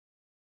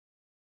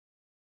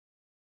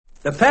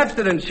The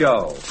Pepsident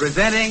Show,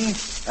 presenting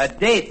A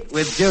Date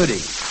with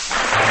Judy.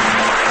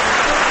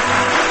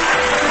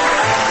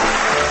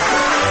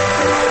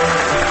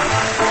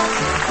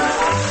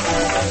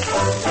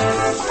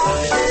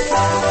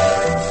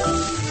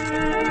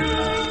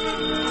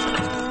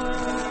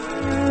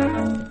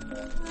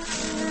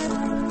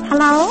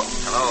 Hello?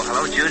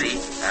 Hello, Judy.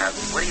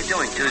 What are you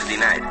doing Tuesday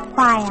night?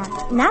 Why,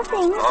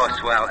 nothing. Oh,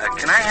 swell.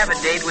 Can I have a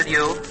date with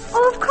you?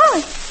 Oh, of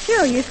course.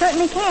 Sure, you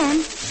certainly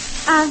can.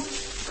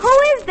 Who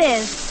is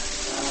this?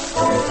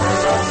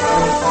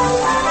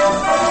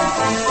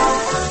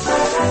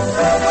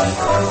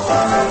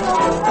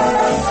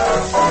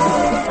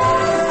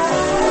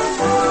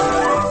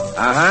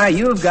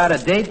 You've got a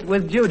date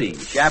with Judy,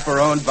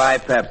 chaperoned by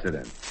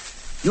Pepsident.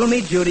 You'll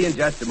meet Judy in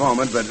just a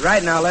moment, but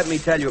right now let me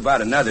tell you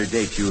about another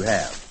date you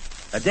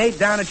have. A date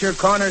down at your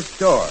corner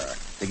store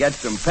to get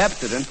some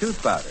Pepsident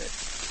tooth powder.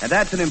 And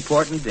that's an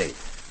important date,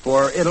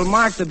 for it'll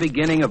mark the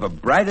beginning of a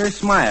brighter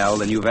smile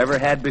than you've ever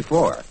had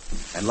before.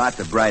 And lots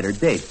of brighter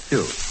dates,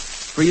 too.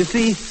 For you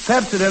see,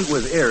 Pepsident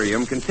with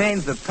Irium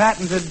contains the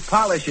patented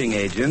polishing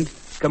agent,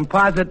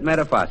 composite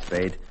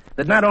metaphosphate,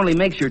 that not only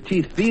makes your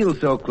teeth feel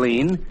so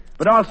clean,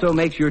 but also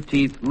makes your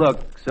teeth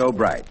look so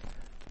bright.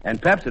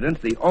 And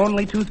Pepsodent's the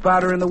only tooth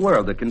powder in the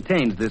world that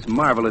contains this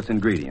marvelous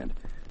ingredient.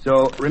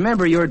 So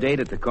remember your date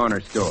at the corner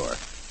store.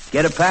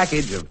 Get a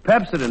package of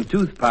Pepsodent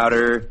tooth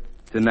powder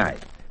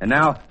tonight. And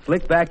now,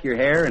 flick back your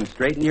hair and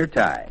straighten your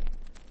tie.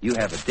 You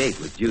have a date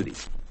with Judy.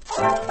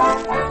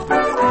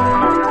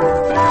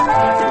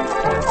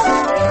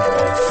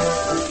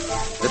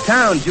 The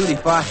town Judy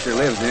Foster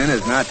lives in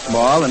is not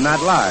small and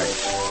not large.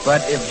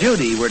 But if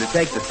Judy were to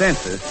take the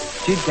census,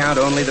 she'd count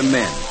only the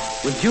men.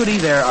 With Judy,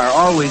 there are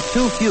always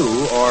too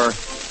few or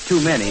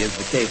too many, as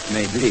the case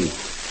may be.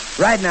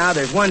 Right now,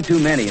 there's one too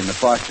many in the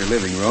Foster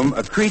living room,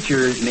 a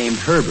creature named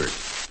Herbert.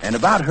 And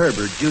about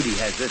Herbert, Judy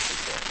has this to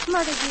say.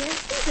 Mother, dear,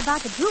 he's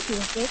about the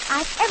droopiest dick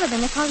I've ever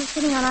been the cause of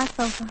sitting on our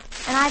sofa.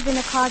 And I've been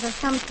the cause of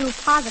some too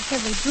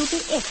positively droopy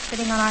ick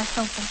sitting on our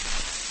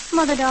sofa.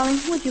 Mother, darling,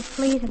 would you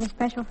please, as a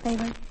special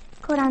favor,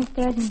 go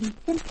downstairs and be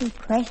simply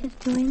precious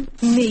to him?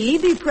 Me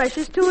be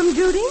precious to him,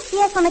 Judy?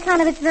 Yes, on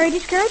account of it's very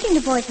discouraging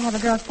to boys to have a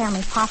girl's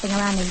family popping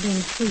around and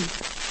being sweet.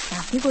 Now,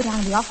 if you go down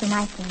and be awfully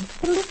nice to him,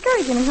 it'll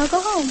discourage him and he'll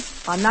go home.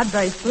 I'm not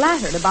very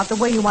flattered about the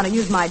way you want to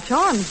use my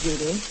charms,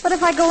 Judy. But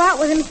if I go out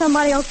with him,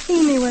 somebody will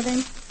see me with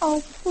him.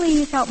 Oh,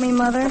 please help me,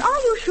 Mother. But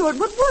are you sure it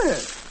would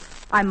work?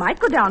 I might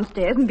go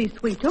downstairs and be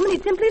sweet to him, and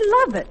he'd simply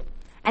love it.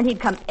 And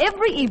he'd come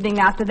every evening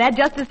after that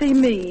just to see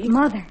me.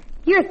 Mother,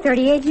 you're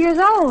 38 years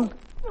old.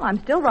 Well, I'm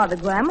still rather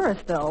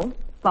glamorous, though.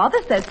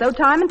 Father says so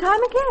time and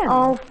time again.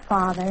 Oh,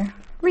 Father.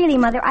 Really,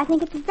 Mother, I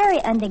think it's very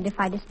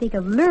undignified to speak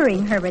of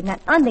luring Herbert in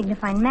that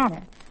undignified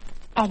manner.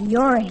 At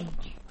your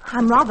age.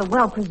 I'm rather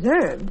well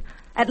preserved.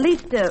 At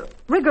least,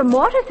 rigor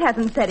mortis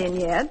hasn't set in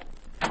yet.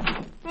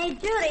 Hey,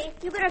 Judy,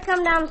 you better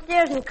come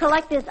downstairs and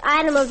collect this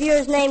item of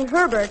yours named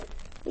Herbert.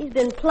 He's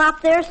been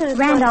plopped there since...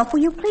 Randolph,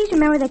 will you please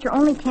remember that you're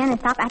only 10 and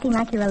stop acting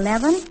like you're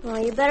 11?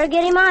 Well, you better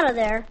get him out of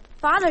there.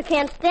 Father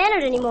can't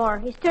stand it anymore.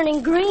 He's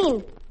turning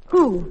green.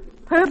 Who?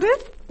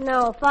 Herbert?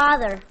 No,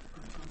 Father.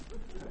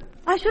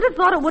 I should have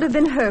thought it would have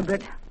been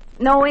Herbert,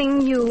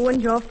 knowing you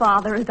and your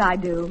father as I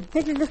do.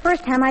 This is the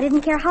first time I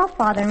didn't care how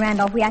Father and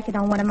Randolph reacted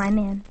on one of my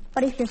men.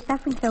 But if you're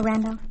suffering so,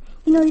 Randolph,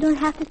 you know you don't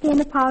have to stay in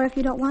the parlor if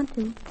you don't want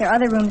to. There are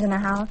other rooms in the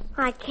house.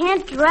 I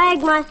can't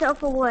drag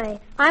myself away.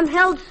 I'm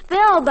held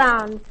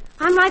spellbound.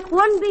 I'm like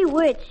one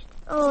bewitched.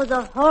 Oh,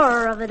 the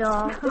horror of it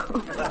all.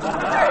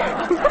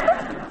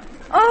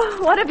 Oh,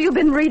 what have you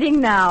been reading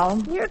now?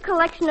 Your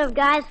collection of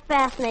guys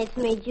fascinates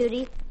me,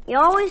 Judy. You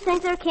always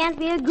think there can't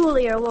be a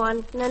ghoulier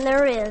one, and then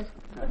there is.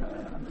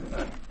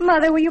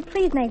 Mother, will you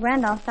please make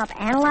Randolph stop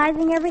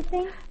analyzing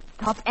everything?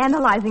 Stop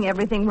analyzing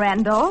everything,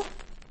 Randolph.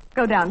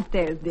 Go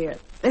downstairs, dear.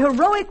 The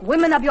heroic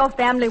women of your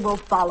family will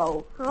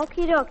follow.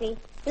 Okie dokie.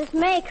 This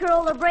may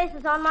curl the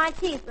braces on my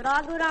teeth, but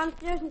I'll go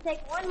downstairs and take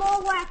one more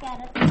whack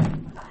at it.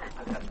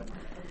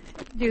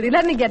 Judy,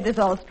 let me get this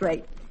all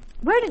straight.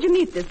 Where did you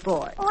meet this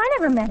boy? Oh, I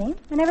never met him.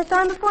 I never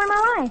saw him before in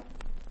my life.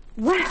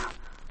 Well,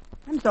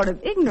 I'm sort of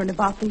ignorant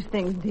about these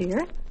things, dear.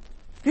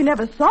 If you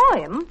never saw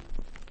him,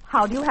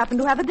 how do you happen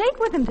to have a date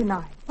with him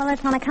tonight? Well,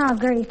 it's on account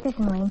of Gertie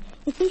Sissenwing.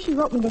 You see, she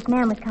wrote me this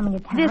man was coming to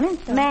town.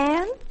 This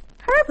man?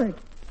 Herbert.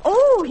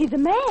 Oh, he's a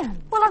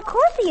man. Well, of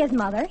course he is,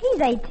 Mother.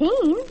 He's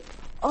 18.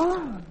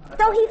 Oh.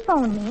 So he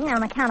phoned me, and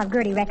on account of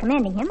Gertie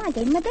recommending him, I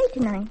gave him a date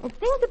tonight. Well,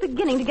 things are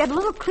beginning to get a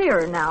little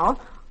clearer now.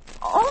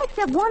 All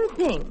except one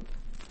thing.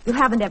 You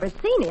haven't ever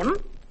seen him.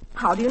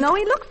 How do you know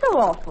he looks so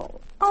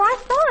awful? Oh, I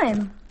saw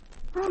him.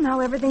 Oh, now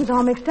everything's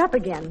all mixed up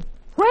again.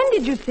 When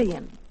did you see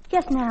him?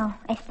 Just now.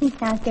 I sneaked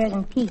downstairs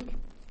and peeked.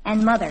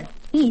 And, Mother,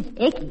 he's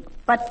icky,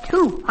 but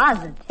too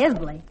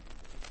positively.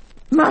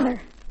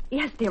 Mother.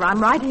 Yes, dear, I'm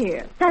right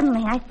here.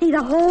 Suddenly, I see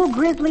the whole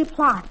grisly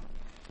plot.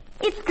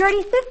 It's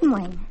Gertie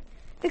Sissenwing.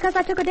 Because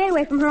I took a day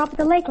away from her up at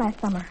the lake last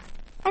summer.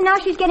 And now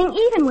she's getting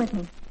even with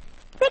me.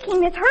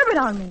 Sicking this Herbert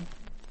on me.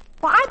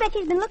 Well, I bet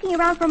she's been looking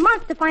around for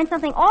months to find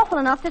something awful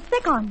enough to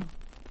sick on me.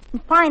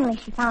 And finally,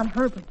 she found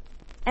Herbert.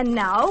 And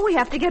now we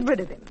have to get rid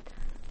of him.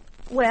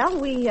 Well,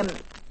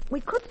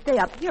 we could stay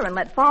up here and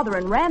let Father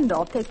and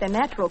Randolph take their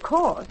natural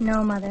course.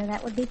 No, Mother,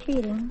 that would be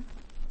cheating.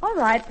 All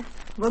right.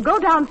 We'll go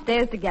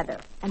downstairs together.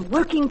 And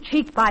working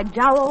cheek by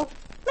jowl,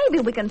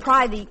 maybe we can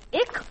pry the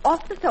ick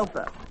off the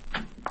sofa.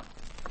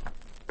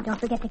 Don't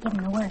forget to give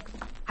him the works.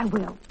 I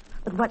will.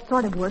 But what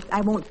sort of works,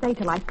 I won't say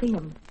till I see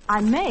him.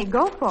 I may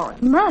go for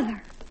it.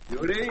 Mother.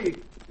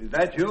 Judy, is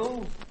that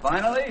you?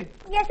 Finally?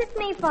 Yes, it's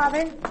me,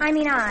 Father.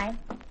 I.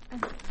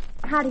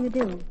 How do you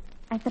do?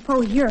 I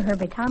suppose you're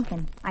Herbert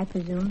Tompkins, I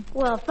presume.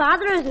 Well,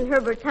 Father isn't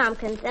Herbert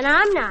Tompkins, and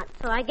I'm not,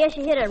 so I guess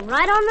you hit it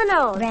right on the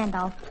nose.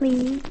 Randolph,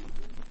 please.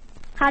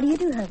 How do you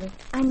do, Herbert?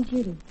 I'm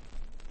Judy.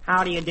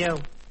 How do you do?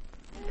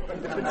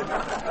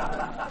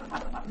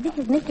 This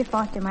is Mr.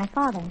 Foster, my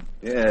father.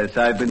 Yes,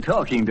 I've been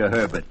talking to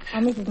Herbert.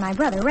 And this is my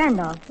brother,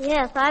 Randolph.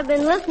 Yes, I've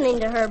been listening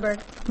to Herbert.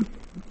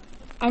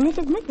 And this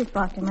is Mrs.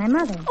 Foster, my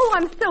mother. Oh,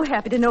 I'm so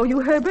happy to know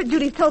you, Herbert.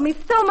 Judy's told me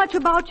so much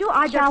about you.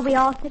 Shall we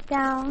all sit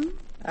down?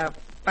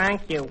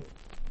 Thank you.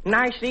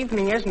 Nice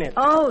evening, isn't it?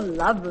 Oh,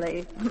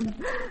 lovely.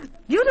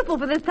 Beautiful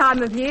for this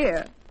time of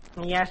year.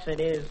 Yes, it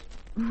is.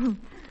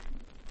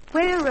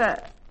 Where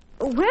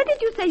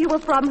did you say you were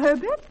from,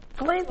 Herbert?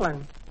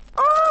 Cleveland.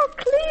 Oh,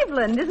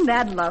 Cleveland. Isn't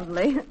that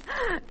lovely?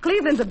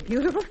 Cleveland's a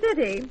beautiful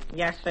city.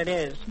 Yes, it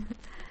is.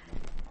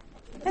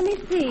 Let me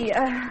see.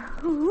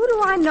 Who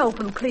do I know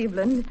from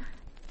Cleveland?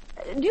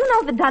 Do you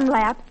know the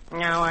Dunlaps?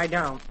 No, I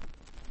don't.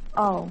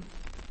 Oh.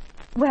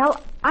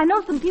 Well, I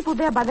know some people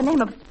there by the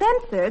name of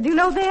Spencer. Do you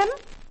know them?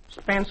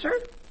 Spencer?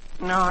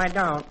 No, I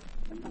don't.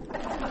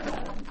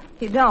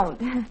 You don't.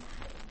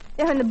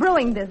 They're in the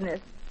brewing business.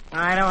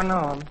 I don't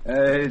know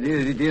him.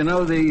 Do you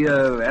know the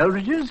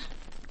Eldridges?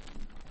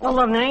 Well,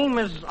 the name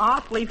is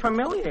awfully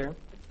familiar.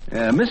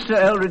 Mr.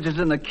 Eldridge is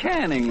in the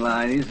canning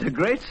line. He's a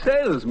great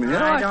salesman. You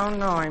know, I don't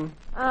know him.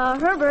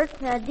 Herbert,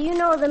 do you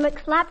know the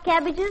McSlap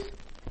cabbages?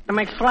 The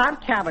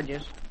McSlap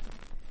cabbages.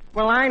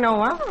 Well, I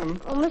know of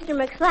them. Oh, Mr.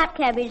 McSlap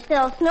cabbage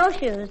sells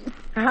snowshoes.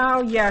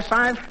 Oh, yes,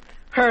 I've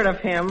heard of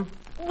him.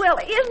 Well,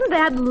 isn't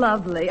that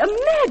lovely?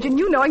 Imagine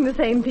you knowing the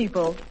same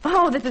people.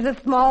 Oh, this is a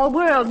small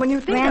world when you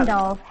think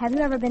Randolph, have you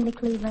ever been to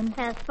Cleveland?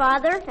 Has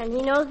Father, and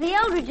he knows the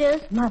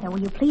Eldridges. Mother, will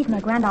you please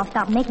make Randolph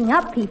stop making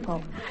up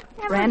people?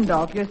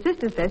 Randolph, your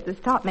sister says to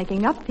stop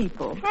making up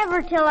people. Have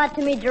her tell that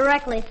to me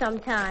directly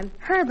sometime.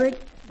 Herbert,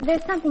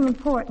 there's something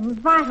important,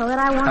 vital that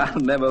I want...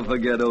 I'll never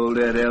forget old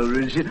Ed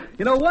Eldridge.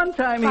 You know, one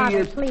time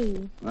Father,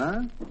 please.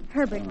 Huh?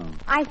 Herbert,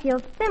 I feel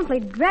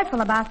simply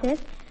dreadful about this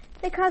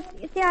because,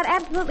 you see, I'd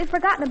absolutely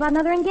forgotten about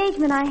another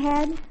engagement I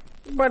had.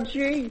 But,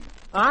 gee,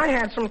 I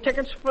had some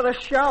tickets for the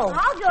show.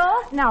 I'll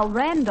go. Now,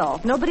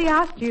 Randolph, nobody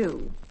asked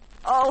you.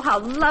 Oh, how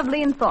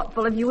lovely and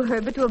thoughtful of you,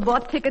 Herbert, to have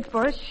bought tickets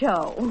for a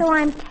show. So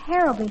I'm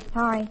terribly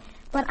sorry,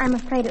 but I'm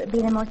afraid it would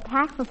be the most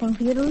tactful thing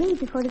for you to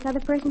leave before this other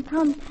person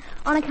comes.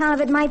 On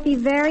account of it might be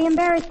very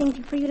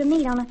embarrassing for you to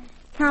meet. On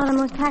account of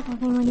the most tactful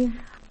thing when you...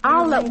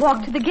 I'll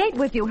walk to the gate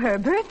with you,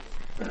 Herbert.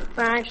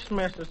 Thanks,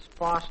 Mrs.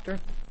 Foster.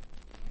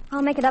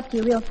 I'll make it up to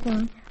you real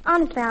soon.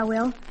 Honestly, I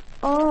will.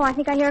 Oh, I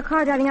think I hear a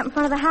car driving up in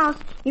front of the house.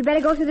 You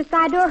better go through the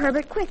side door,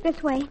 Herbert. Quick,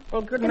 this way.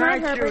 Well, good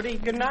night, Herbert. Judy.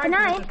 Good night. Good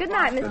night. Good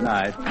night, Mrs. Good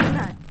night. Good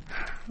night.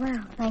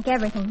 Well, thank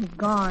everything he's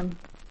gone.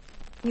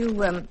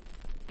 You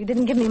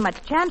didn't give me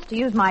much chance to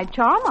use my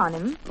charm on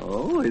him.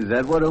 Oh, is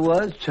that what it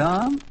was,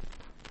 charm?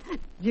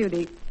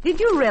 Judy, did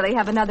you really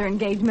have another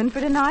engagement for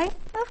tonight?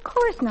 Of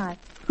course not.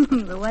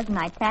 But wasn't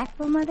I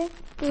tactful, Mother?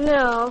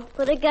 No,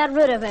 but it got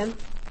rid of him.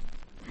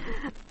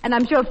 And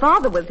I'm sure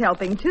Father was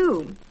helping,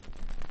 too.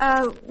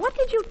 What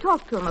did you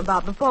talk to him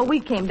about before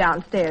we came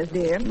downstairs,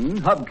 dear?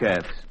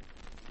 Hubcaps.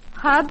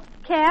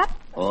 Hubcaps?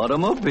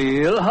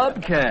 Automobile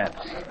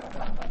hubcaps.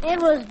 It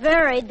was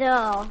very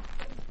dull.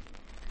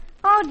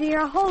 Oh,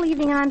 dear, a whole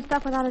evening and I'm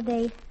stuck without a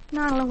date.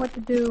 Now I don't know what to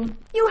do.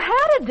 You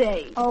had a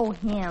date. Oh,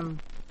 him.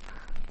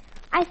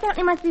 I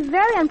certainly must be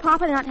very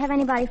unpopular not to have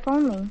anybody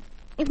phone me.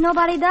 If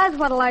nobody does,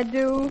 what'll I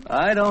do?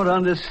 I don't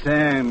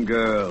understand,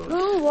 girls.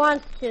 Who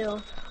wants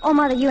to? Oh,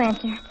 Mother, you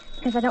answer.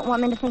 Because I don't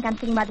want men to think I'm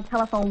sitting by the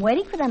telephone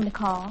waiting for them to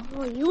call.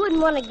 Well, you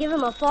wouldn't want to give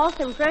him a false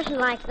impression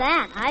like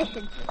that. I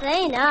should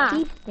say not.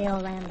 Keep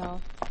still,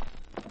 Randolph.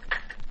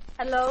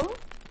 Hello?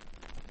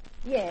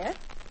 Yes?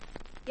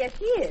 Yes,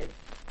 he is.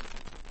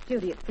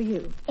 Judy, it's for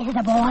you. Is it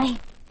a boy?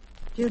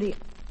 Judy,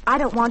 I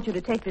don't want you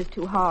to take this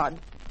too hard.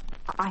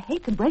 I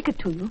hate to break it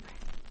to you,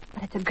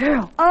 but it's a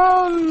girl.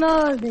 Oh,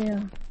 no,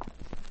 dear.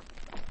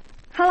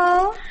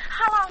 Hello?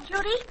 Hello,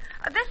 Judy.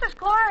 This is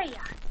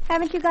Gloria.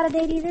 Haven't you got a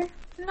date either?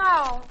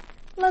 No.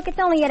 Look, it's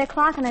only 8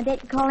 o'clock and a date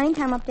can call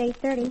anytime up to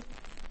 8:30.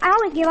 I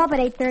always give up at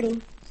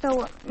 8:30,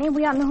 so maybe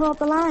we oughtn't to hold up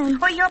the line.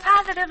 Well, you're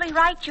positively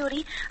right,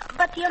 Judy.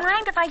 But do you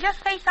mind if I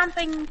just say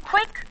something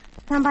quick?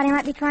 Somebody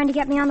might be trying to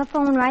get me on the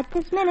phone right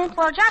this minute.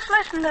 Well, just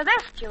listen to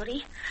this,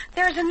 Judy.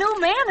 There's a new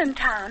man in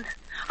town.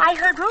 I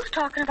heard Ruth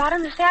talking about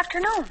him this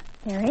afternoon.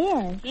 There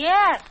is.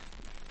 Yes.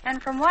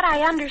 And from what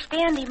I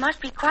understand, he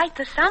must be quite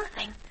the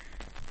something.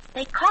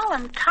 They call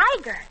him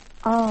Tiger.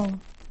 Oh,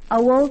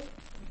 a wolf?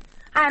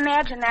 I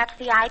imagine that's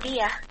the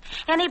idea.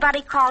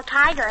 Anybody called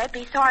Tiger, it'd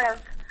be sort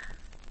of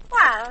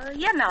Well,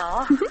 you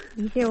know.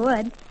 You sure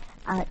would.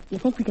 You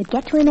think we could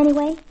get to him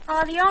anyway?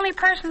 Oh, the only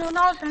person who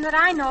knows him that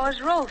I know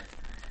is Ruth.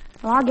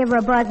 Well, I'll give her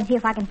a buzz and see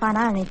if I can find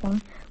out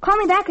anything. Call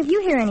me back if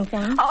you hear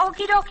anything.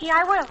 Okie dokie,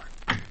 I will.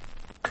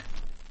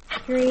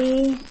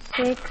 3,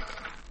 6,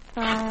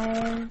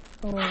 5,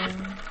 4.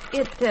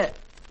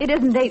 It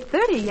isn't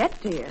 8:30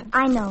 yet, dear.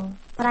 I know,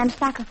 but I'm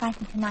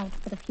sacrificing tonight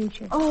for the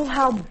future. Oh,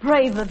 how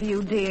brave of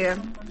you, dear.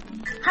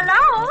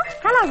 Hello?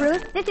 Hello,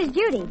 Ruth. This is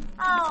Judy.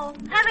 Oh,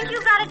 haven't you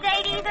got a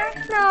date either?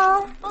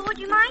 No. Well, would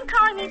you mind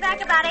calling me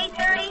back about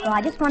 8:30? Well,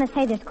 I just want to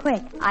say this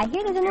quick. I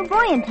hear there's a new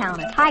boy in town,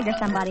 a Tiger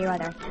somebody or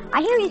other.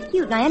 I hear he's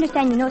cute, and I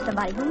understand you know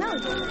somebody who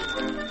knows him.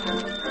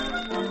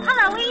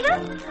 Hello,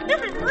 Edith.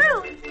 This is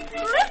Ruth.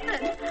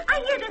 Listen, I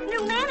hear this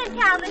new man in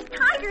town, this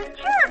Tiger, is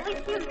terribly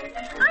cute.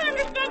 I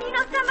understand you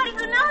know somebody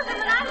who knows him,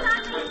 and I'm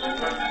not...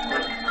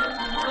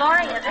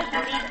 Gloria, this is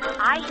Edith.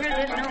 I hear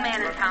this new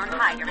man in town,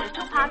 Tiger, is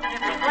too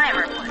positively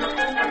glamorous.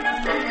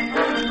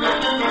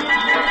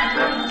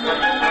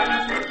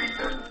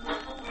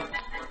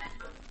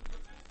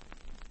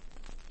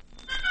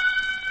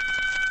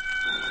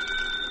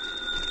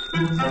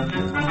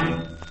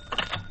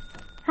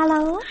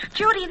 Hello?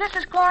 Judy, this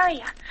is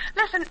Gloria.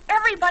 Listen,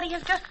 everybody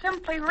is just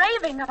simply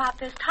raving about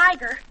this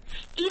Tiger.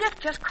 Edith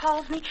just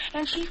calls me,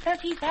 and she says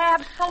he's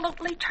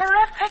absolutely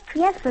terrific.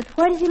 Yes, but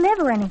where does he live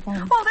or anything?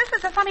 Well, this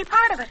is the funny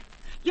part of it.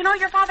 You know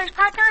your father's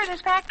partner at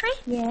his factory?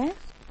 Yes?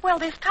 Well,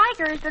 this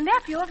Tiger is the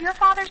nephew of your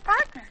father's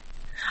partner.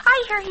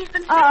 I hear he's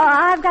been...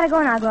 I've got to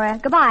go now, Gloria.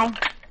 Goodbye.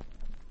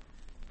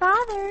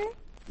 Father?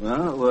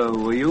 Well,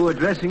 were you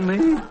addressing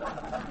me?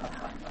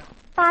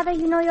 Father,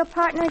 you know your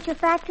partner at your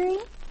factory?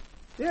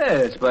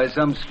 Yes, by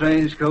some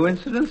strange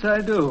coincidence,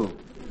 I do.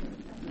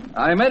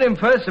 I met him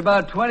first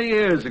about 20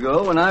 years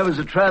ago when I was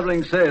a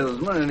traveling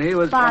salesman, and he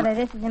was... Father,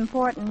 this is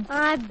important.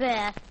 I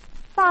bet.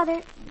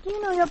 Father, do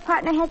you know your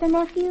partner has a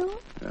nephew?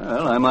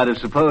 Well, I might have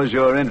supposed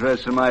your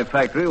interest in my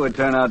factory would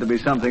turn out to be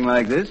something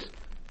like this.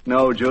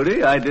 No,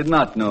 Judy, I did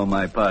not know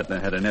my partner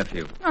had a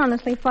nephew.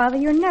 Honestly, Father,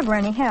 you're never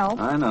any help.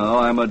 I know,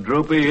 I'm a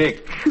droopy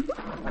ick.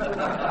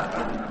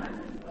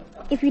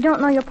 If you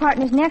don't know your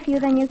partner's nephew,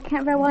 then you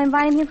can't very well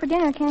invite him here for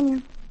dinner, can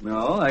you?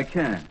 No, I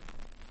can't.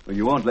 Well,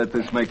 you won't let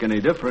this make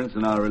any difference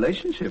in our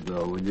relationship,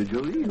 though, will you,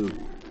 Judy?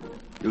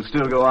 You'll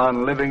still go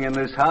on living in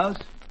this house?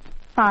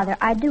 Father,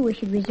 I do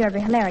wish you'd reserve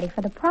your hilarity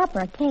for the proper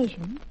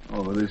occasion.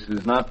 Oh, this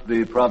is not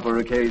the proper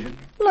occasion?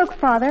 Look,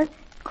 Father,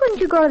 couldn't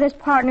you go to this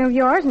partner of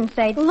yours and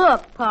say,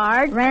 Look,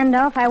 Pard.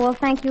 Randolph, I will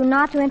thank you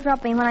not to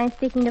interrupt me when I'm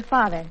speaking to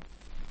Father.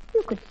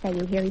 You could say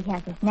you hear he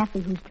has this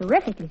nephew who's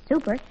terrifically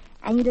super,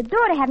 and you'd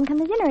adore to have him come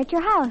to dinner at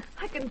your house.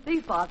 I can see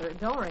Father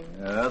adoring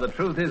him. The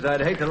truth is, I'd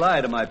hate to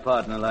lie to my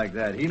partner like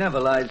that. He never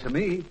lies to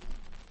me.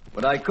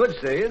 What I could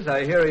say is,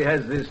 I hear he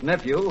has this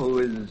nephew who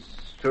is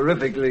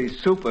terrifically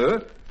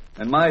super,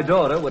 and my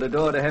daughter would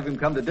adore to have him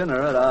come to dinner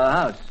at our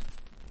house.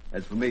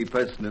 As for me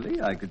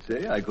personally, I could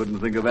say I couldn't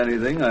think of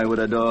anything I would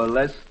adore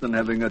less than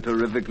having a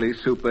terrifically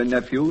super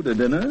nephew to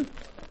dinner.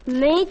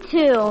 Me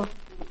too.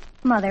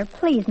 Mother,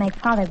 please make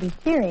Father be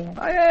serious.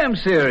 I am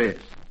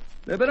serious.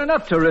 There have been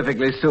enough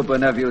terrifically super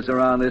nephews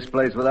around this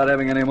place without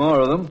having any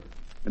more of them.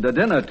 And to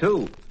dinner,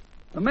 too.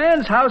 A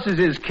man's house is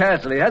his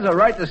castle. He has a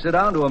right to sit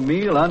down to a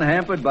meal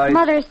unhampered by...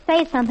 Mother,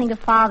 say something to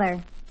Father.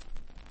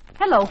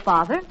 Hello,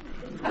 Father.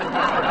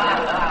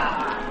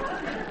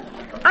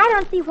 I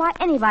don't see why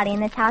anybody in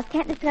this house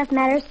can't discuss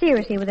matters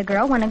seriously with a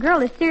girl when a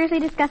girl is seriously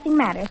discussing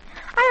matters.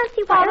 I don't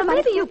see why Father,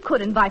 everybody... maybe you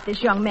could invite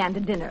this young man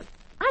to dinner.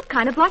 I'd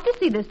kind of like to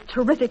see this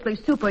terrifically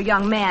super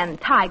young man,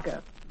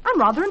 Tiger. I'm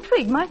rather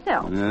intrigued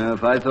myself.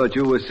 If I thought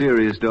you were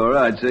serious,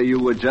 Dora, I'd say you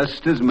were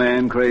just as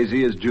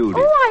man-crazy as Judy.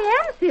 Oh,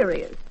 I am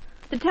serious.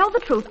 To tell the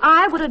truth,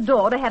 I would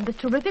adore to have this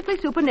terrifically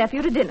super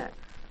nephew to dinner.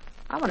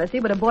 I want to see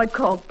what a boy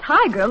called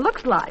Tiger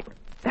looks like.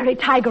 Very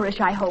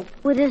tigerish, I hope.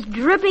 With his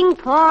dripping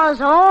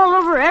paws all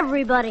over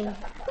everybody.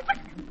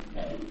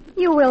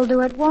 You will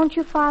do it, won't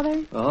you,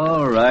 Father?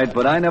 All right,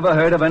 but I never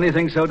heard of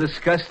anything so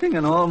disgusting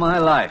in all my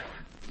life.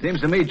 Seems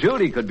to me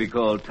Judy could be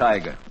called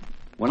Tiger.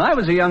 When I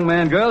was a young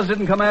man, girls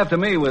didn't come after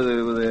me with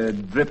their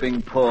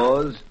dripping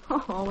paws.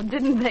 Oh,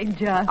 didn't they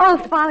just? Oh,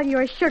 Father,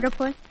 you're a sugar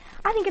puss.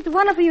 I think it's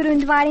wonderful of you to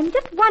invite him.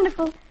 Just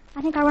wonderful.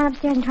 I think I'll run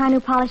upstairs and try a new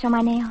polish on my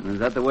nails. Is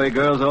that the way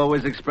girls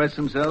always express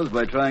themselves,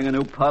 by trying a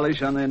new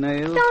polish on their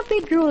nails? Don't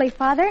be drooly,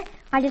 Father.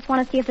 I just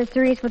want to see if the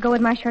cerise will go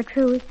with my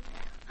chartreuse.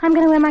 I'm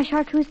going to wear my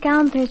chartreuse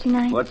gown Thursday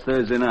night. What's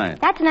Thursday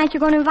night? That's the night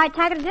you're going to invite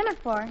Tiger to dinner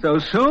for. So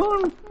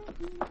soon?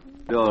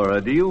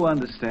 Dora, do you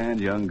understand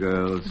young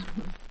girls?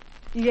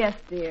 Yes,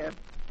 dear.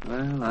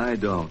 Well, I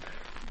don't.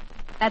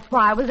 That's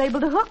why I was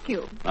able to hook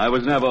you. I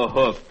was never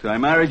hooked. I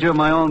married you of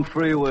my own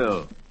free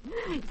will.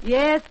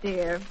 Yes,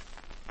 dear.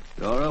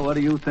 Dora, what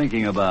are you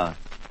thinking about?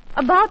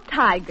 About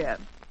Tiger.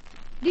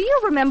 Do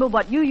you remember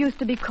what you used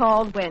to be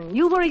called when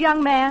you were a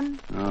young man?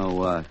 Oh,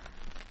 what?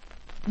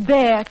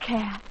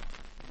 Bearcat.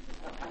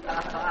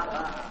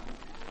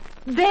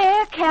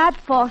 Bearcat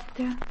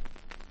Foster.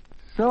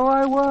 So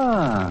I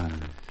was.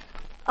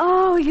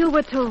 Oh, you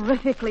were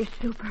terrifically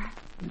super.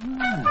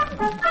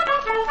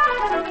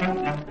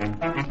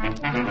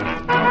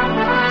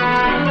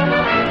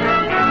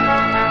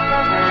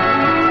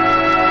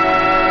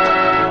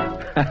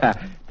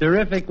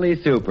 Terrifically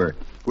super.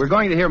 We're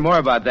going to hear more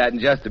about that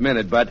in just a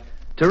minute, but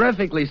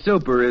terrifically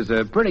super is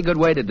a pretty good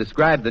way to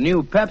describe the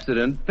new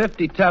Pepsodent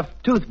 50 Tough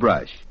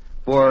toothbrush,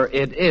 for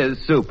it is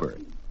super.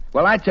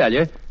 Well, I tell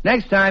you,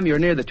 next time you're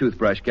near the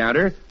toothbrush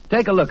counter,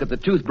 take a look at the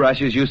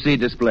toothbrushes you see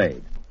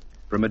displayed.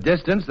 From a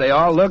distance, they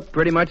all look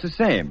pretty much the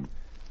same.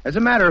 As a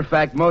matter of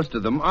fact, most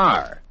of them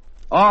are.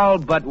 All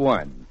but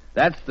one.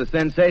 That's the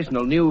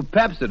sensational new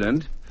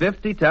Pepsodent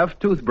 50 Tough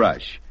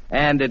toothbrush,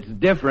 and it's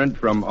different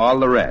from all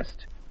the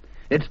rest.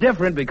 It's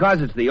different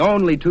because it's the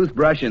only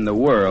toothbrush in the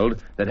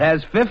world that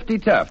has 50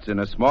 tufts in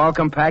a small,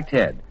 compact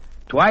head,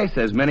 twice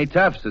as many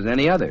tufts as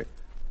any other.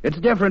 It's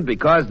different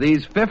because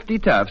these 50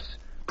 tufts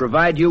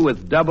provide you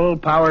with double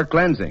power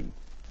cleansing,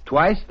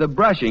 twice the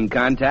brushing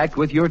contact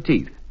with your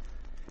teeth.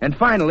 And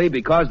finally,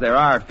 because there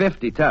are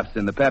 50 tufts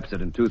in the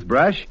Pepsodent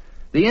toothbrush,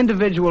 the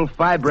individual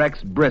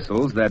Fibrex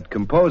bristles that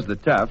compose the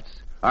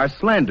tufts are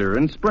slender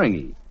and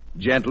springy,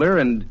 gentler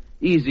and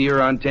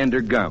easier on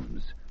tender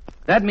gums.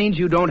 That means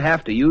you don't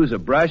have to use a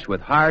brush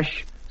with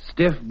harsh,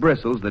 stiff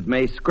bristles that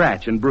may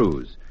scratch and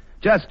bruise.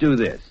 Just do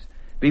this.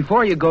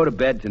 Before you go to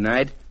bed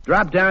tonight,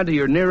 drop down to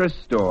your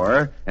nearest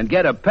store and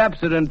get a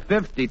Pepsodent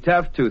 50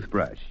 Tough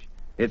toothbrush.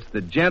 It's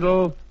the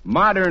gentle,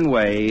 modern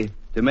way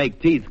to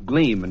make teeth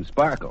gleam and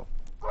sparkle.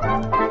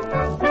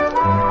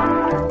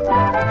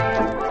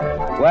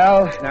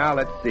 Well, now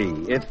let's see.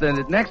 It's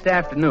the next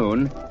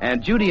afternoon,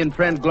 and Judy and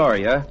friend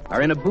Gloria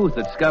are in a booth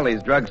at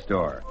Scully's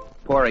drugstore,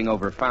 poring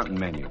over fountain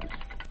menus.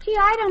 Gee,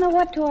 I don't know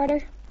what to order.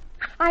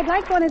 I'd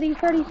like one of these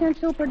 30-cent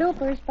Super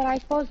Dupers, but I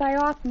suppose I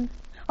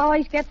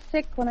always get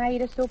sick when I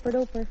eat a Super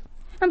Duper.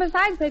 And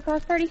besides, they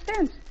cost 30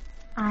 cents.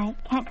 I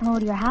can't come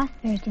over to your house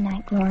Thursday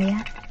night,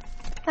 Gloria.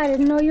 I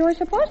didn't know you were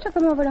supposed to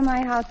come over to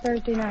my house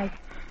Thursday night.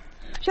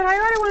 Should I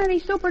order one of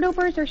these Super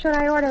Dupers, or should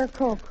I order a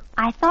Coke?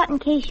 I thought in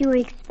case you were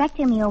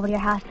expecting me over to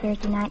your house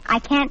Thursday night. I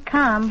can't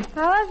come.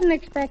 I wasn't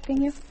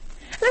expecting you.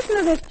 Listen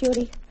to this,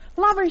 Judy.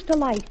 Lover's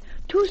Delight.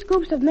 2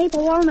 scoops of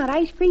maple walnut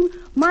ice cream,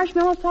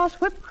 marshmallow sauce,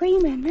 whipped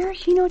cream, and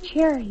maraschino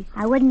cherries.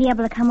 I wouldn't be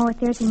able to come over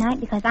Thursday night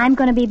because I'm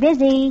going to be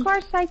busy. Of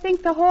course, I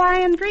think the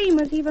Hawaiian Dream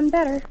is even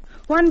better.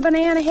 1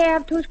 banana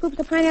half, 2 scoops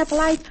of pineapple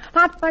ice,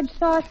 hot fudge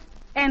sauce,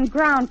 and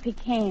ground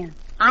pecan.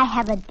 I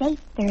have a date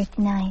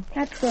Thursday night.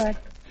 That's good.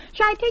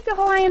 Shall I take the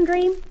Hawaiian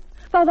Dream?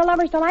 Though the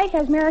Lover's Delight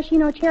has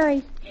maraschino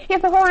cherries.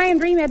 If the Hawaiian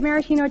Dream had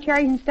maraschino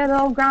cherries instead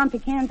of old ground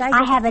pecans,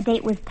 I have a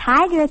date with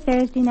Tiger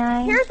Thursday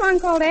night. Here's one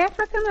called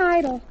African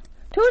Idol.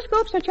 2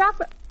 scoops of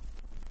chocolate.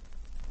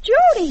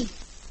 Judy!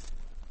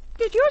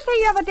 Did you say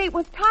you have a date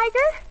with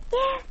Tiger?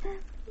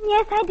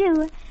 Yes, I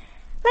do.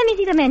 Let me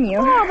see the menu.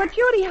 Oh, but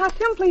Judy, how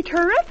simply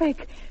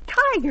terrific.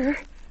 Tiger.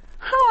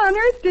 How on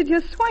earth did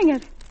you swing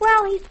it?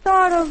 Well, he's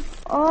sort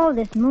of... Oh,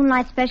 this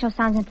Moonlight Special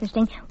sounds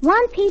interesting.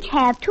 1 peach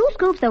half, 2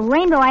 scoops of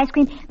rainbow ice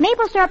cream,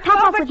 maple syrup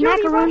top off with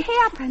Judy, macaroons.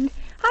 What happened?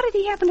 How did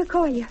he happen to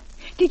call you?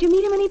 Did you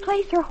meet him any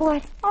place or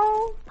what?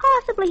 Oh,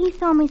 possibly he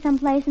saw me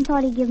someplace and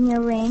thought he'd give me a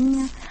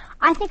ring.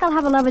 I think I'll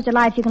have a Lover's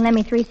Delight if you can lend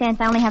me 3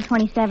 cents. I only have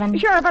 27.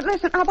 Sure, but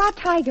listen, about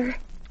Tiger.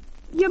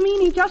 You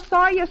mean he just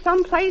saw you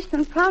someplace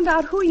and found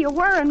out who you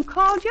were and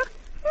called you?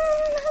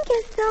 I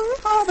guess so.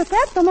 Oh, but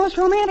that's the most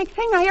romantic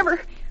thing I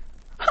ever...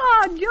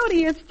 Oh,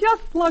 Judy, it's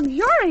just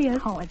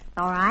luxurious. Oh, it's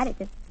all right. It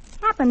just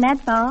happened,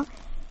 that's all.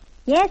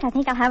 Yes, I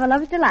think I'll have a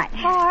Lover's Delight. Oh,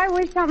 I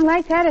wish something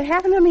like that had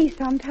happened to me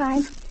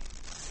sometime.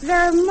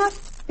 There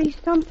must be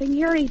something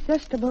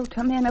irresistible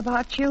to men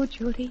about you,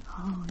 Judy.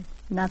 Oh, it's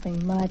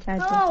nothing much.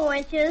 Hello,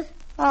 wenches.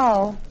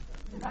 Oh.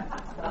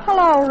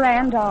 Hello,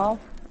 Randolph.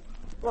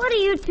 What are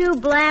you two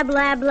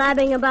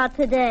blabbing about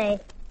today?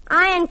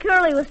 I and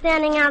Curly were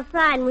standing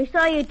outside, and we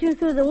saw you two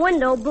through the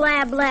window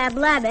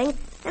blabbing.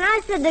 And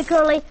I said to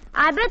Curly,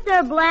 I bet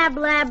they're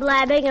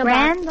blabbing about...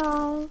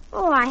 Randolph.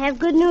 Oh, I have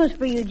good news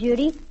for you,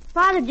 Judy.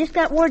 Father just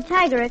got word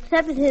Tiger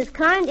accepted his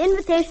kind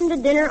invitation to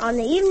dinner on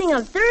the evening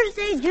of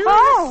Thursday, June...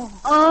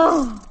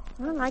 Oh.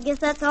 Well, I guess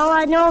that's all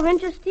I know of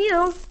interest to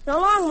you. So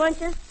long,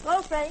 wenches.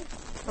 Hello, Freddie.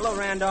 Hello,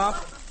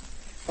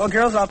 Randolph. Well,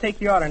 girls, I'll take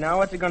your order now.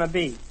 What's it going to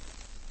be?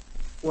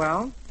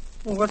 Well,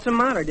 what's the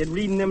matter? Did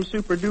reading them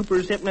Super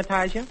Dupers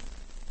hypnotize you?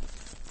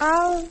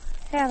 I'll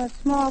have a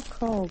small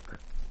Coke.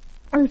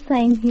 Oh,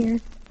 same here.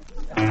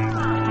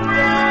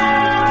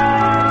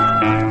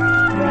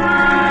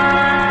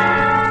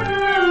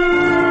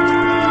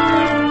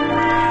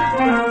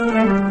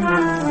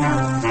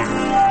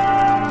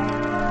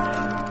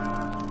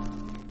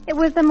 It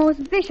was the most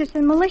vicious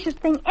and malicious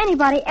thing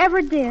anybody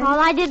ever did. All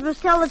I did was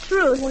tell the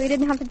truth. Well, you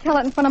didn't have to tell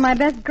it in front of my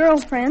best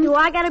girlfriend. Do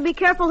I got to be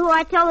careful who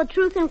I tell the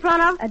truth in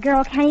front of? A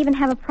girl can't even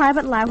have a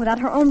private life without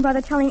her own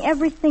brother telling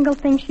every single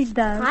thing she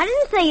does. I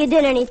didn't say you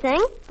did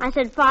anything. I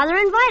said Father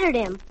invited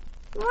him.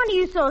 What are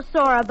you so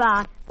sore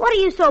about? What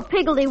are you so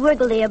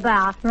piggledy-wiggly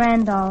about?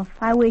 Randolph,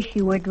 I wish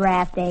you were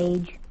draft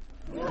age.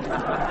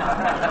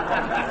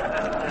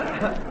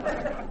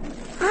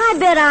 I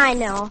bet I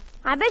know.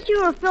 I bet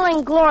you were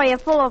filling Gloria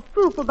full of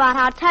poop about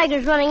how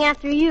Tiger's running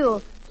after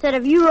you instead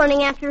of you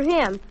running after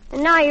him.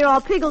 And now you're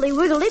all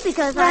piggledy-wiggly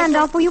because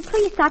Randolph, will you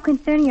please stop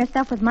concerning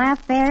yourself with my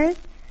affairs?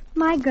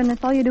 My goodness,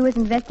 all you do is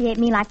investigate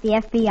me like the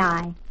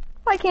FBI.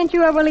 Why can't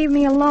you ever leave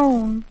me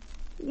alone?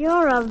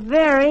 You're a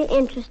very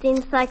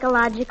interesting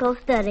psychological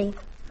study.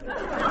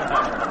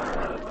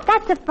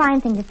 That's a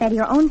fine thing to say to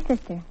your own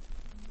sister.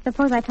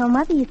 Suppose I told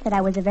Mother you said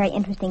I was a very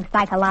interesting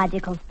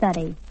psychological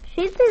study.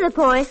 She'd see the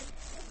point.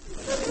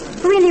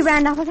 Really,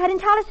 Randolph, I've had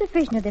entirely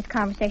sufficient of this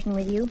conversation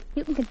with you.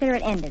 You can consider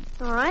it ended.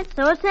 All right,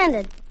 so it's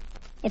ended.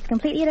 It's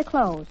completely at a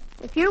close.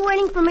 If you're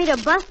waiting for me to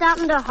bust out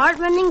into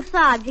heart-rending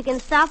sobs, you can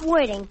stop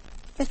waiting.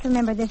 Just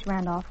remember this,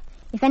 Randolph.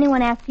 If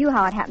anyone asks you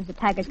how it happens that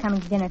Tiger's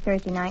coming to dinner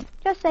Thursday night,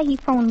 just say he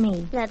phoned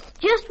me. That's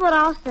just what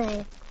I'll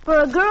say. For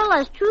a girl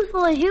as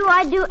truthful as you,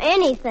 I'd do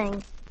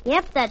anything.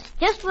 Yep, that's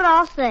just what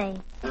I'll say.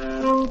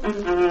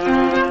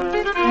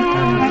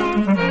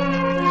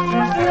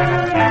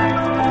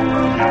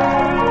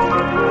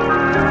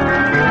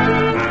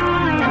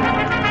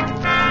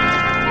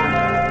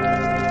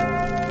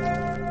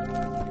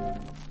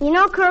 You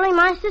know, Curly,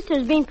 my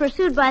sister's being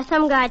pursued by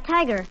some guy,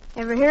 Tiger.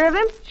 Ever hear of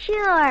him?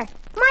 Sure.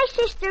 My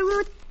sister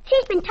Ruth,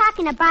 she's been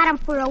talking about him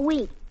for a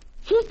week.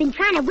 She's been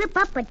trying to whip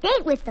up a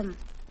date with him.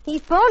 He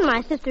phoned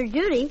my sister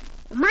Judy.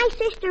 My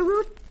sister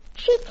Ruth,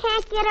 she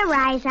can't get a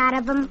rise out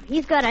of him.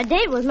 He's got a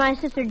date with my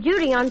sister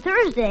Judy on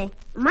Thursday.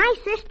 My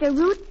sister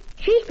Ruth,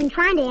 she's been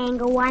trying to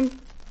angle one.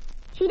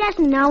 She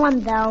doesn't know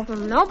him, though.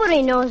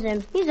 Nobody knows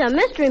him. He's a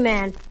mystery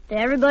man. To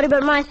everybody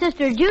but my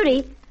sister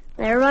Judy.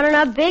 They're running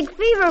a big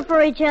fever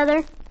for each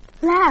other.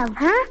 Love,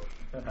 huh?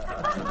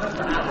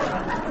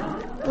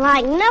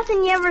 Like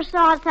nothing you ever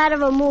saw outside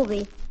of a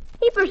movie.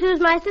 He pursues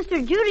my sister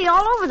Judy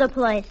all over the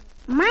place.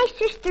 My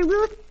sister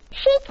Ruth,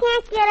 she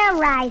can't get a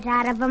rise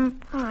out of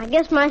him. Oh, I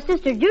guess my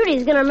sister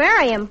Judy's gonna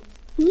marry him.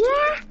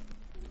 Yeah?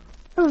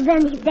 Well,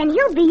 then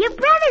he'll be your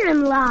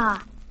brother-in-law.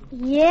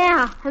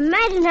 Yeah,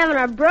 imagine having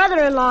a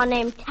brother-in-law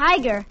named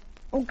Tiger.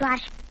 Oh,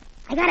 gosh,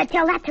 I gotta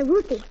tell that to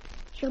Ruthie.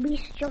 She'll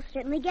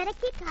certainly get a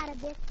kick out of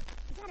this.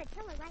 I gotta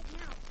tell her right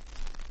now.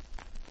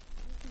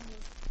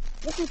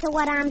 Listen to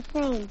what I'm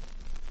saying.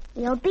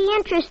 You'll be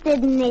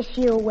interested in this,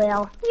 you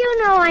will.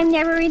 You know I'm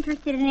never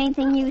interested in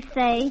anything you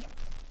say.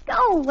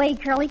 Go away,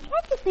 Curly.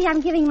 Can't you see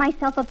I'm giving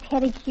myself a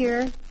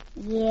pedicure?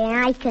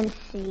 Yeah, I can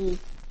see.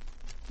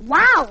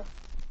 Wow!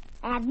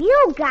 Have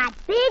you got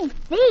big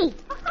feet?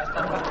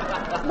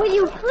 Will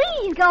you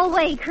please go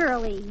away,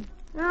 Curly?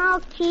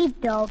 Okie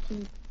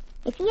dokie.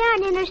 If you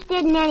aren't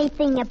interested in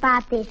anything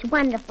about this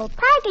wonderful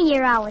tiger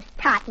you're always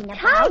talking about...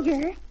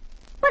 Tiger?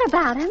 What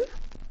about him?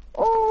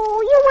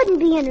 Oh, you wouldn't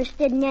be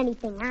interested in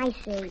anything I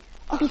say.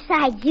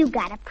 Besides, you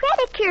got a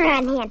pedicure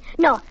on hand.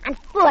 No, on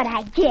foot,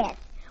 I guess.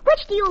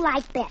 Which do you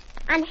like best?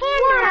 On hand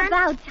or on... What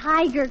about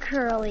Tiger,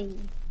 Curly?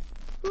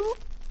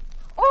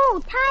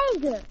 Oh,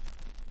 Tiger.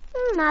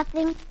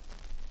 Nothing.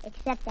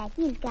 Except that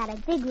he's got a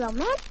big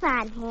romance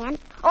on hand.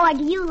 Or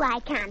do you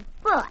like on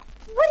foot?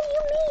 What do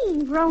you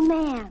mean,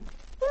 romance?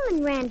 Him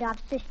and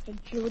Randolph's sister,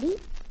 Judy.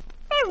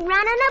 They're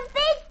running a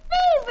big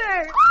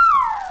fever.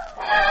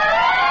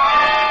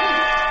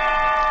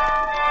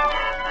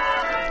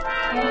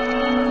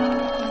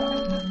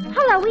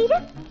 Hello,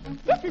 Edith.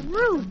 This is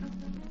Ruth.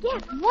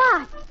 Guess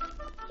what?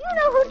 You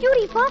know who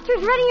Judy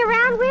Foster's running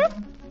around with?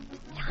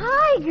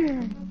 Tiger.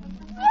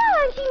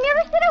 Yeah, and she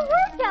never said a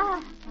word to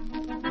us.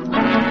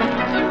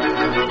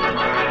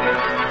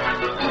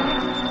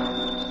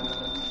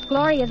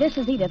 Gloria, this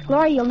is Edith.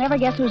 Gloria, you'll never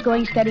guess who's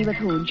going steady with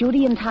who.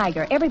 Judy and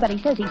Tiger. Everybody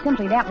says he's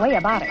simply that way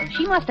about her.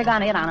 She must have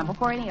gone in on him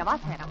before any of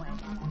us had a way.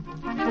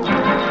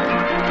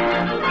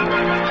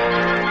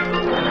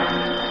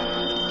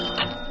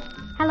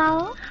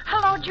 Hello?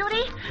 Hello,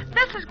 Judy.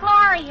 This is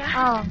Gloria.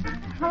 Oh,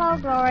 hello,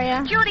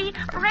 Gloria. Judy,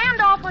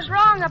 Randolph was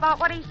wrong about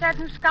what he said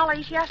in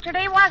Scully's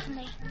yesterday, wasn't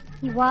he?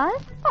 He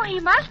was? Oh, he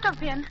must have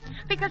been.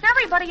 Because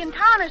everybody in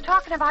town is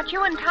talking about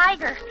you and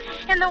Tiger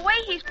and the way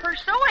he's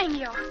pursuing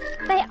you.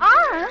 They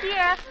are?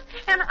 Yes,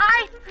 and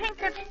I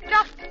think it's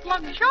just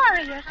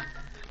luxurious.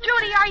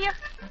 Judy, are you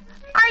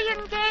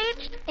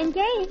engaged?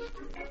 Engaged?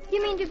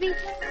 You mean to be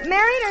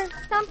married or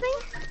something?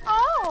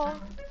 Oh,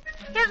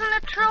 isn't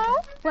it true?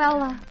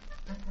 Well,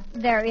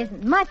 there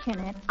isn't much in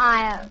it.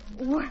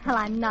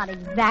 I'm not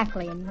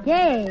exactly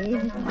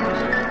engaged.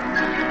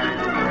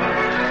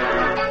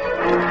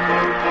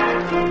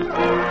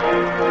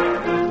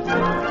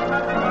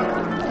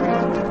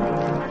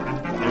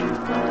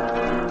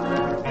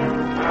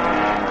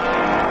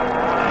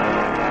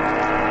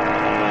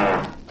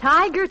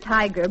 Tiger,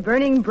 tiger,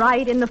 burning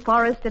bright in the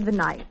forest of the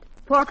night.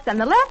 Forks on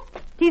the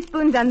left,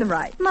 teaspoons on the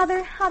right.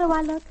 Mother, how do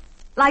I look?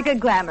 Like a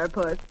glamour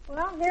puss.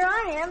 Well, here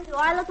I am. Do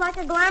I look like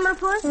a glamour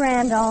puss?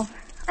 Randolph,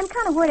 I'm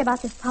kind of worried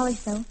about this polish,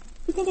 though.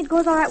 You think it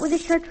goes all right with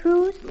this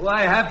chartreuse? Do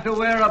I have to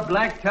wear a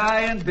black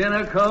tie and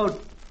dinner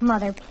coat?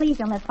 Mother, please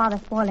don't let Father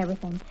spoil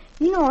everything.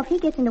 You know, if he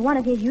gets into one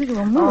of his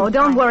usual moods... Oh,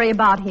 don't worry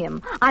about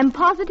him. I'm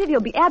positive he'll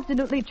be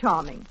absolutely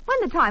charming when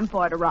the time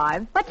for it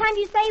arrives. What time do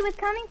you say he was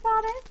coming,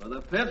 Father? For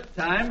the fifth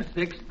time,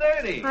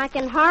 6:30. I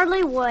can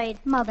hardly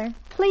wait. Mother,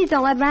 please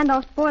don't let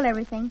Randolph spoil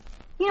everything.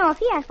 You know, if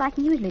he acts like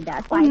he usually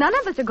does, why... Well, none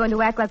of us are going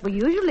to act like we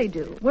usually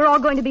do. We're all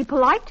going to be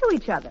polite to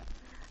each other.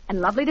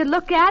 And lovely to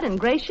look at and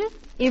gracious,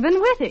 even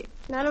witty.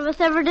 None of us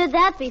ever did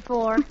that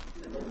before.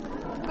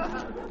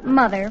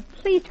 Mother,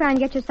 please try and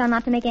get your son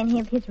not to make any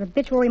of his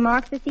habitual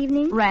remarks this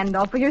evening.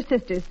 Randolph, for your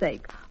sister's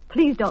sake,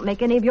 please don't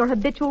make any of your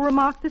habitual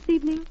remarks this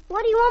evening.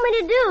 What do you want me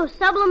to do?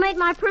 Sublimate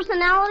my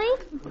personality?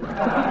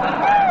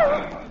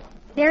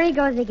 There he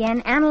goes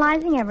again,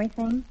 analyzing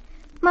everything.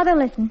 Mother,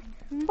 listen.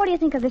 What do you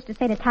think of this to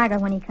say to Tiger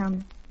when he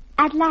comes?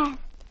 At last,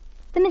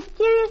 the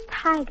mysterious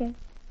Tiger.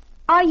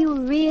 Are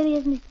you really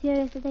as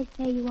mysterious as they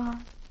say you are?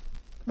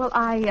 Well,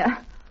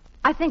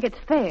 I think it's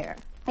fair.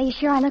 Are you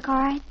sure I look all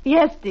right?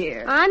 Yes,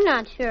 dear. I'm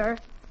not sure.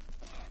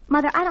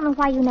 Mother, I don't know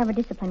why you never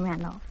discipline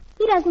Randolph.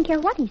 He doesn't care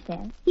what he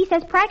says. He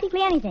says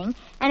practically anything,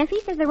 and if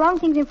he says the wrong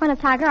things in front of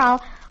Tiger,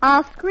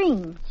 I'll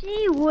scream.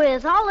 Gee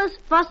whiz, all this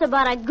fuss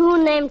about a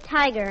goon named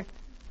Tiger.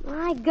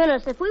 My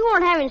goodness, if we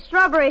weren't having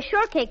strawberry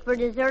shortcake for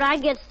dessert,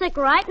 I'd get sick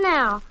right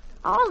now.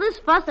 All this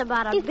fuss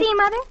about a... You see,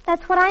 Mother?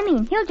 That's what I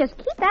mean. He'll just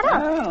keep that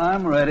up. Well,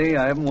 I'm ready.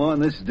 I haven't worn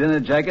this dinner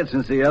jacket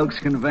since the Elks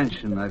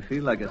Convention. I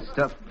feel like a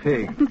stuffed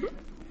pig.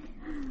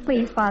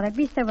 Please, Father,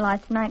 be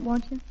civilized tonight,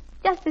 won't you?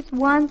 Just this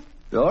once.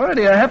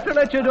 Dorothy, I have to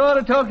let your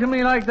daughter talk to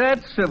me like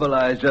that?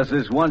 Civilized just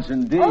this once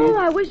indeed. Oh,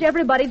 I wish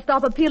everybody'd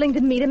stop appealing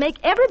to me to make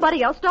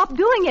everybody else stop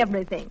doing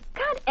everything.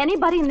 Can't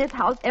anybody in this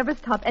house ever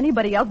stop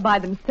anybody else by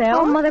themselves?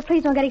 Oh, Mother,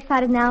 please don't get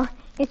excited now.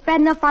 It's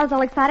bad enough Father's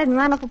all excited, and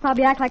Randolph will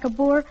probably act like a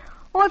boor.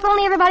 Oh, if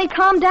only everybody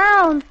calmed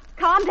down.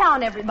 Calm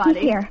down, everybody.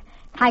 He's here.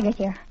 Tiger's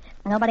here.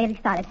 Now, nobody get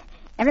excited.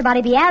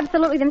 Everybody be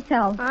absolutely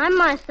themselves. I'm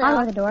myself. I'll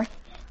lock the door.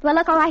 Do I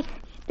look all right?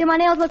 Do my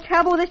nails look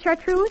terrible with this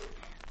chartreuse?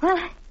 Well,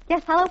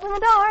 guess I'll open the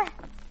door.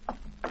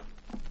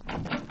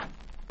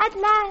 At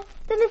last,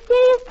 the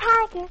mysterious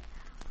Tiger.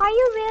 Are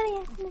you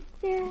really as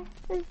mysterious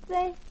as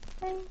they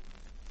say?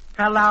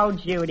 Hello,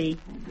 Judy.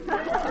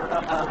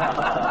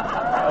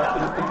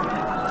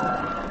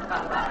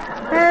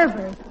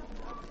 Herbert,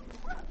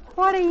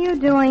 what are you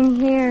doing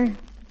here?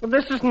 Well,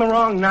 this isn't the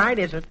wrong night,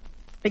 is it?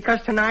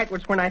 Because tonight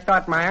was when I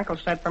thought my uncle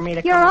sent for me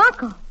to Your come.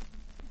 uncle?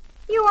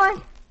 You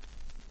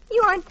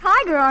aren't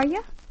Tiger, are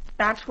you?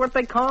 That's what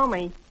they call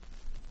me.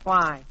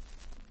 Why?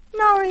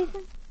 No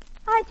reason.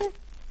 I just...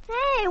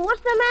 Hey,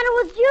 what's the matter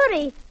with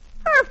Judy?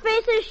 Her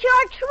face is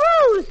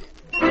chartreuse.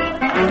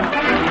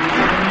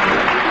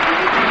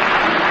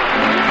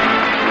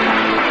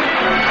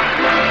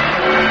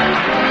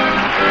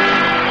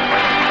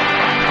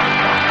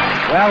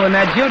 Well, when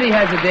that Judy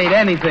has a date,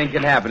 anything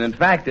can happen. In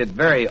fact, it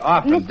very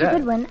often Mr. does.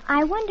 Goodwin,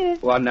 I wonder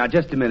if... Well, now,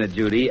 just a minute,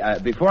 Judy.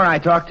 Before I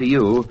talk to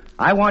you,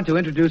 I want to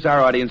introduce our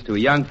audience to a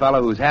young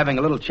fellow who's having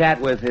a little chat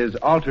with his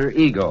alter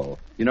ego.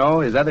 You know,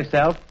 his other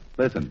self?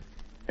 Listen.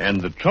 And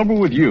the trouble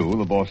with you,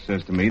 the boss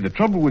says to me, the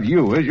trouble with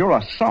you is you're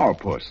a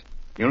sourpuss.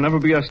 You'll never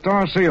be a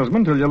star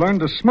salesman till you learn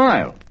to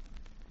smile.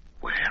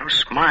 Well,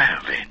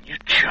 smile then, you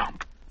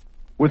chump.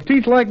 With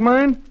teeth like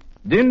mine?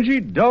 Dingy,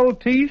 dull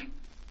teeth?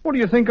 What do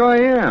you think I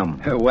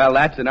am? Well,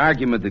 that's an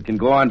argument that can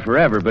go on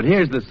forever, but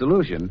here's the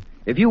solution.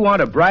 If you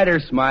want a brighter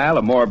smile,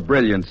 a more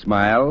brilliant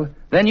smile,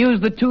 then use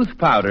the tooth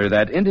powder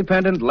that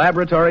independent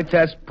laboratory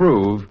tests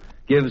prove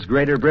gives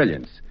greater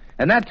brilliance.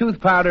 And that tooth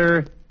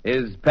powder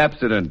is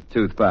Pepsodent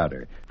tooth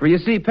powder. For you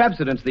see,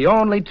 Pepsodent's the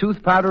only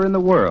tooth powder in the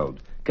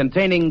world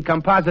containing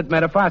composite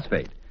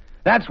metaphosphate.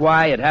 That's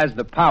why it has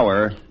the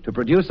power to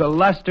produce a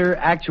luster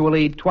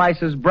actually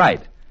twice as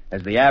bright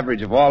as the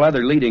average of all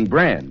other leading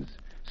brands.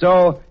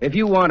 So, if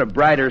you want a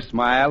brighter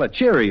smile, a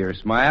cheerier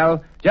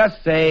smile,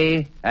 just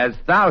say, as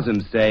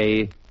thousands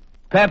say,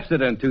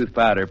 Pepsodent tooth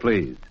powder,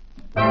 please.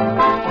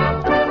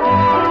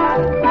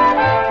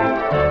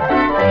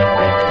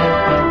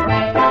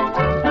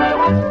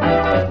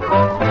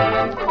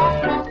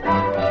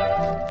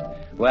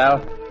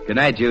 Well, good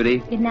night, Judy.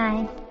 Good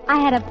night. I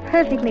had a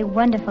perfectly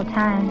wonderful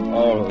time.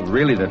 Oh,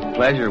 really, the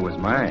pleasure was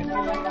mine.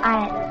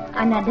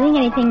 I'm not doing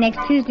anything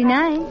next Tuesday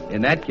night.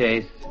 In that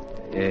case,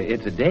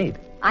 it's a date.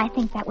 I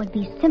think that would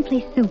be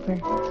simply super.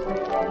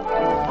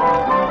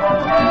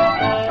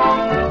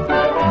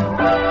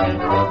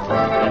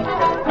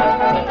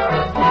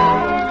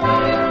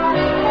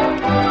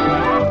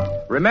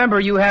 Remember,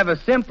 you have a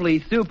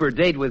simply super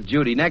date with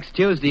Judy next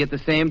Tuesday at the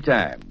same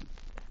time.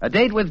 A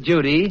Date with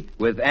Judy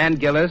with Ann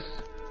Gillis,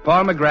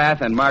 Paul McGrath,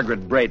 and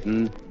Margaret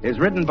Brayton is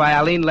written by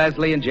Aleen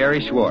Leslie and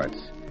Jerry Schwartz,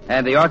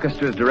 and the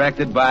orchestra is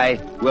directed by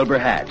Wilbur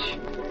Hatch.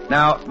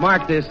 Now,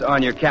 mark this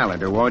on your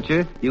calendar, won't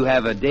you? You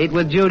have a Date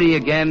with Judy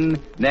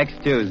again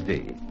next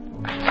Tuesday. Bill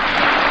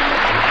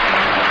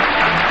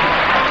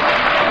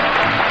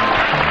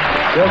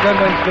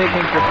Goodwin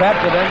speaking for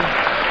Pepsodent.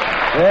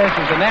 This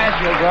is the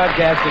National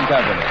Broadcasting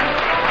Company.